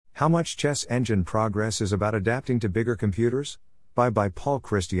How much chess engine progress is about adapting to bigger computers? By Paul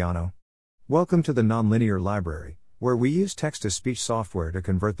Christiano. Welcome to the Nonlinear Library, where we use text-to-speech software to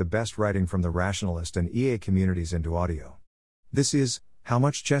convert the best writing from the Rationalist and EA communities into audio. This is How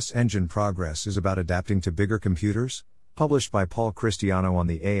Much Chess Engine Progress is About Adapting to Bigger Computers? Published by Paul Christiano on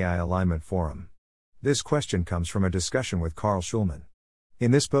the AI Alignment Forum. This question comes from a discussion with Carl Shulman. In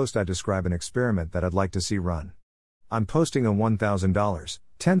this post I describe an experiment that I'd like to see run. I'm posting a $1,000,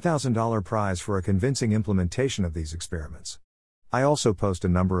 $10,000 prize for a convincing implementation of these experiments. I also post a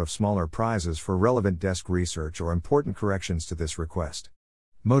number of smaller prizes for relevant desk research or important corrections to this request.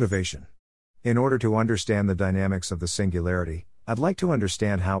 Motivation. In order to understand the dynamics of the singularity, I'd like to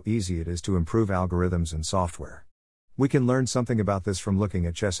understand how easy it is to improve algorithms and software. We can learn something about this from looking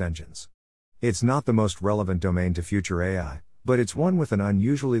at chess engines. It's not the most relevant domain to future AI, but it's one with an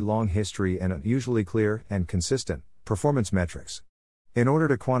unusually long history and unusually clear and consistent performance metrics. In order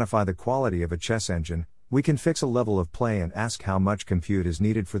to quantify the quality of a chess engine, we can fix a level of play and ask how much compute is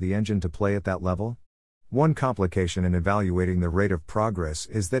needed for the engine to play at that level. One complication in evaluating the rate of progress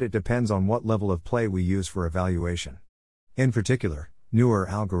is that it depends on what level of play we use for evaluation. In particular, newer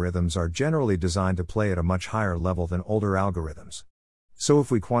algorithms are generally designed to play at a much higher level than older algorithms. So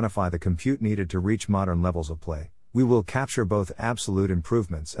if we quantify the compute needed to reach modern levels of play, we will capture both absolute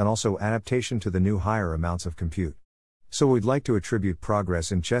improvements and also adaptation to the new higher amounts of compute. So we'd like to attribute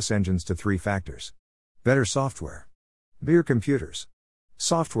progress in chess engines to three factors. Better software. Bigger computers.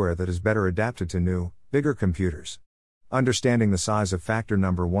 Software that is better adapted to new, bigger computers. Understanding the size of factor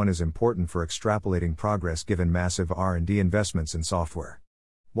number one is important for extrapolating progress given massive R&D investments in software.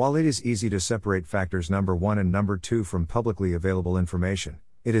 While it is easy to separate factors number one and number two from publicly available information,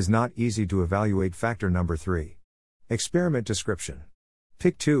 it is not easy to evaluate factor number three. Experiment description.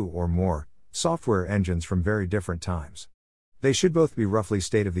 Pick two or more software engines from very different times. They should both be roughly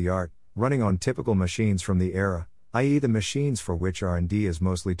state-of-the-art, running on typical machines from the era, i.e. the machines for which R&D is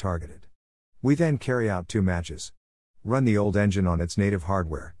mostly targeted. We then carry out two matches. Run the old engine on its native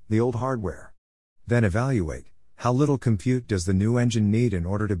hardware, the old hardware. Then evaluate, how little compute does the new engine need in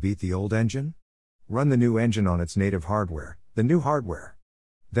order to beat the old engine? Run the new engine on its native hardware, the new hardware.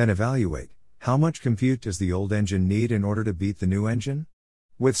 Then evaluate, how much compute does the old engine need in order to beat the new engine?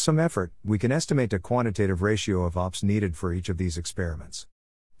 With some effort, we can estimate a quantitative ratio of ops needed for each of these experiments.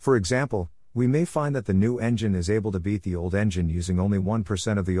 For example, we may find that the new engine is able to beat the old engine using only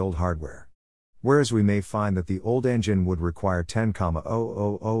 1% of the old hardware. Whereas we may find that the old engine would require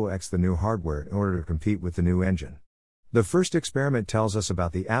 10,000x the new hardware in order to compete with the new engine. The first experiment tells us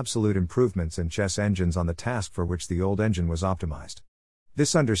about the absolute improvements in chess engines on the task for which the old engine was optimized.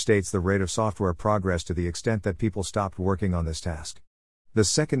 This understates the rate of software progress to the extent that people stopped working on this task. The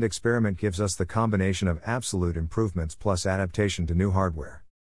second experiment gives us the combination of absolute improvements plus adaptation to new hardware.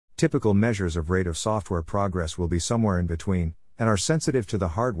 Typical measures of rate of software progress will be somewhere in between, and are sensitive to the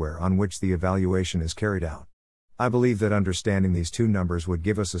hardware on which the evaluation is carried out. I believe that understanding these two numbers would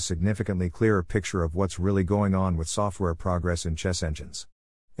give us a significantly clearer picture of what's really going on with software progress in chess engines.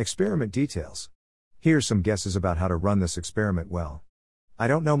 Experiment details. Here's some guesses about how to run this experiment well. I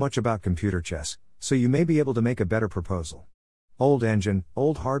don't know much about computer chess, so you may be able to make a better proposal. Old engine,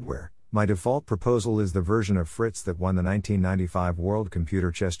 old hardware. My default proposal is the version of Fritz that won the 1995 World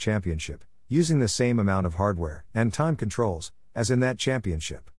Computer Chess Championship, using the same amount of hardware and time controls as in that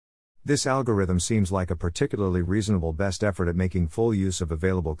championship. This algorithm seems like a particularly reasonable best effort at making full use of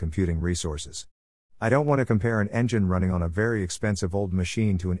available computing resources. I don't want to compare an engine running on a very expensive old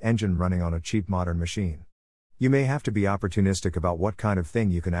machine to an engine running on a cheap modern machine. You may have to be opportunistic about what kind of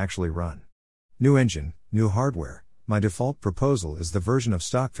thing you can actually run. New engine, new hardware. My default proposal is the version of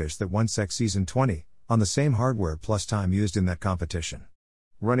Stockfish that won SEC Season 20, on the same hardware plus time used in that competition.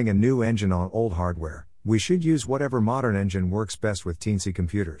 Running a new engine on old hardware, we should use whatever modern engine works best with teensy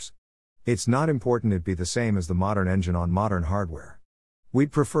computers. It's not important it be the same as the modern engine on modern hardware.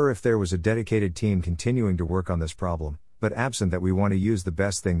 We'd prefer if there was a dedicated team continuing to work on this problem, but absent that we want to use the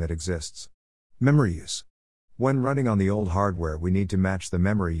best thing that exists. Memory use. When running on the old hardware we need to match the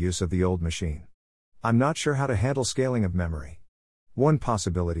memory use of the old machine. I'm not sure how to handle scaling of memory. One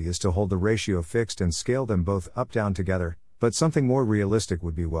possibility is to hold the ratio fixed and scale them both up-down together, but something more realistic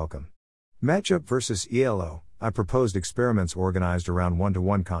would be welcome. Matchup versus ELO. I proposed experiments organized around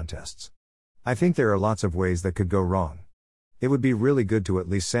one-to-one contests. I think there are lots of ways that could go wrong. It would be really good to at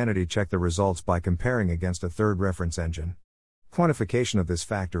least sanity check the results by comparing against a third reference engine. Quantification of this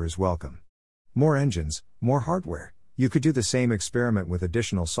factor is welcome. More engines, more hardware. You could do the same experiment with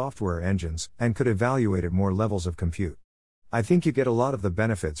additional software engines, and could evaluate at more levels of compute. I think you get a lot of the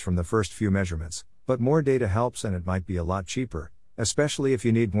benefits from the first few measurements, but more data helps and it might be a lot cheaper, especially if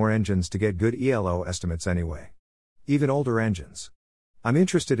you need more engines to get good ELO estimates anyway. Even older engines. I'm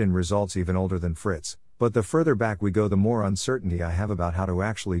interested in results even older than Fritz, but the further back we go the more uncertainty I have about how to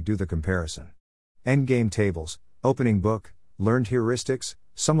actually do the comparison. Endgame tables, opening book, learned heuristics,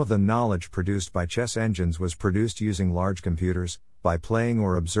 some of the knowledge produced by chess engines was produced using large computers, by playing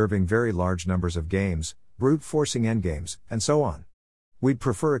or observing very large numbers of games, brute forcing endgames, and so on. We'd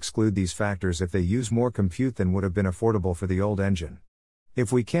prefer exclude these factors if they use more compute than would have been affordable for the old engine.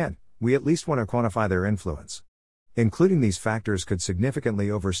 If we can't, we at least want to quantify their influence. Including these factors could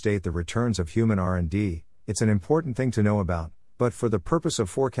significantly overstate the returns of human R&D. It's an important thing to know about, but for the purpose of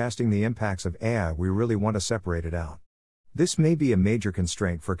forecasting the impacts of AI we really want to separate it out. This may be a major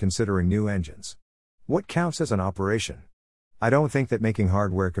constraint for considering new engines. What counts as an operation? I don't think that making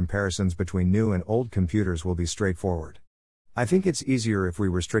hardware comparisons between new and old computers will be straightforward. I think it's easier if we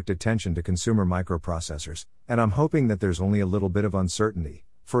restrict attention to consumer microprocessors, and I'm hoping that there's only a little bit of uncertainty,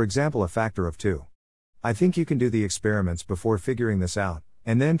 for example a factor of 2. I think you can do the experiments before figuring this out,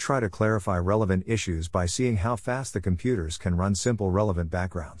 and then try to clarify relevant issues by seeing how fast the computers can run simple relevant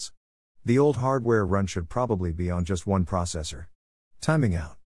backgrounds. The old hardware run should probably be on just one processor. Timing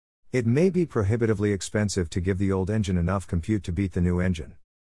out. It may be prohibitively expensive to give the old engine enough compute to beat the new engine.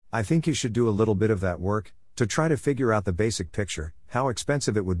 I think you should do a little bit of that work, to try to figure out the basic picture, how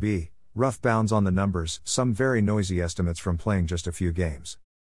expensive it would be, rough bounds on the numbers, some very noisy estimates from playing just a few games.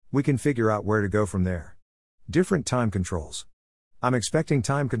 We can figure out where to go from there. Different time controls. I'm expecting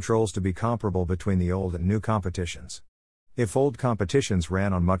time controls to be comparable between the old and new competitions. If old competitions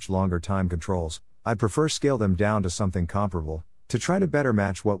ran on much longer time controls, I'd prefer scale them down to something comparable, to try to better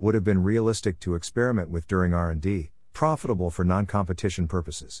match what would have been realistic to experiment with during R&D, profitable for non-competition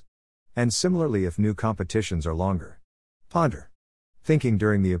purposes. And similarly if new competitions are longer. Ponder. Thinking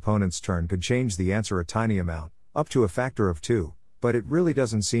during the opponent's turn could change the answer a tiny amount, up to a factor of 2, but it really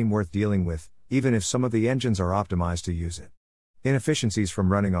doesn't seem worth dealing with, even if some of the engines are optimized to use it. Inefficiencies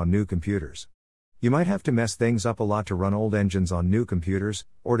from running on new computers. You might have to mess things up a lot to run old engines on new computers,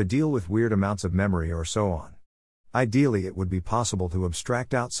 or to deal with weird amounts of memory or so on. Ideally it would be possible to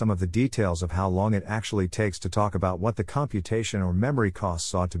abstract out some of the details of how long it actually takes to talk about what the computation or memory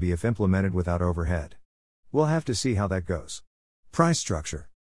costs ought to be if implemented without overhead. We'll have to see how that goes. Price structure.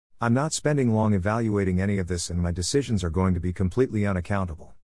 I'm not spending long evaluating any of this and my decisions are going to be completely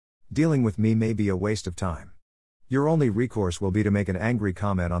unaccountable. Dealing with me may be a waste of time. Your only recourse will be to make an angry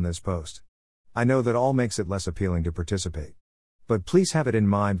comment on this post. I know that all makes it less appealing to participate. But please have it in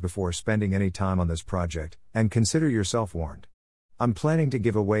mind before spending any time on this project, and consider yourself warned. I'm planning to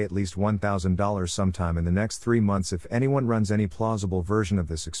give away at least $1,000 sometime in the next 3 months if anyone runs any plausible version of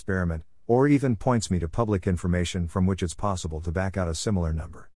this experiment, or even points me to public information from which it's possible to back out a similar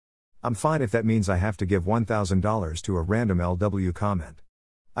number. I'm fine if that means I have to give $1,000 to a random LW comment.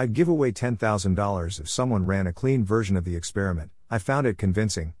 I'd give away $10,000 if someone ran a clean version of the experiment, I found it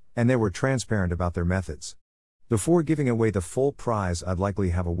convincing, and they were transparent about their methods. Before giving away the full prize, I'd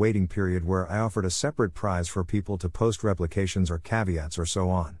likely have a waiting period where I offered a separate prize for people to post replications or caveats or so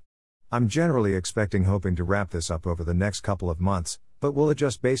on. I'm generally hoping to wrap this up over the next couple of months, but we'll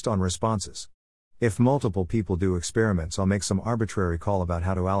adjust based on responses. If multiple people do experiments, I'll make some arbitrary call about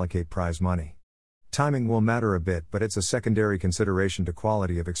how to allocate prize money. Timing will matter a bit, but it's a secondary consideration to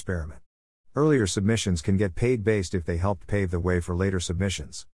quality of experiment. Earlier submissions can get paid based if they helped pave the way for later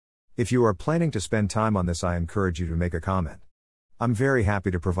submissions. If you are planning to spend time on this, I encourage you to make a comment. I'm very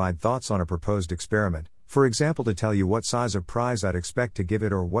happy to provide thoughts on a proposed experiment, for example to tell you what size of prize I'd expect to give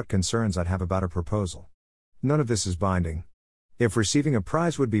it or what concerns I'd have about a proposal. None of this is binding. If receiving a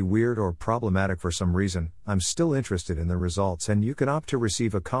prize would be weird or problematic for some reason, I'm still interested in the results and you can opt to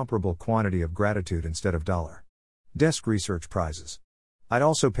receive a comparable quantity of gratitude instead of desk research prizes. I'd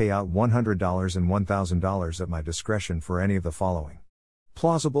also pay out $100 and $1,000 at my discretion for any of the following.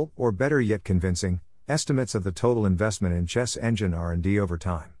 Plausible, or better yet convincing, estimates of the total investment in chess engine R&D over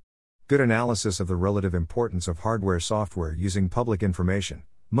time. Good analysis of the relative importance of hardware-software using public information,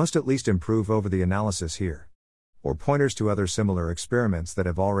 must at least improve over the analysis here. Or pointers to other similar experiments that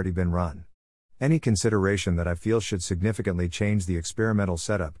have already been run. Any consideration that I feel should significantly change the experimental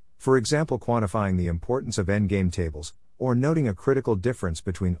setup, for example quantifying the importance of endgame tables, or noting a critical difference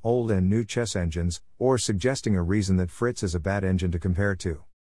between old and new chess engines, or suggesting a reason that Fritz is a bad engine to compare to.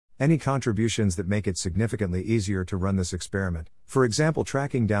 Any contributions that make it significantly easier to run this experiment, for example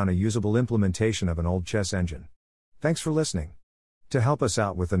tracking down a usable implementation of an old chess engine. Thanks for listening. To help us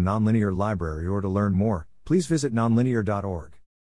out with the Nonlinear Library or to learn more, please visit nonlinear.org.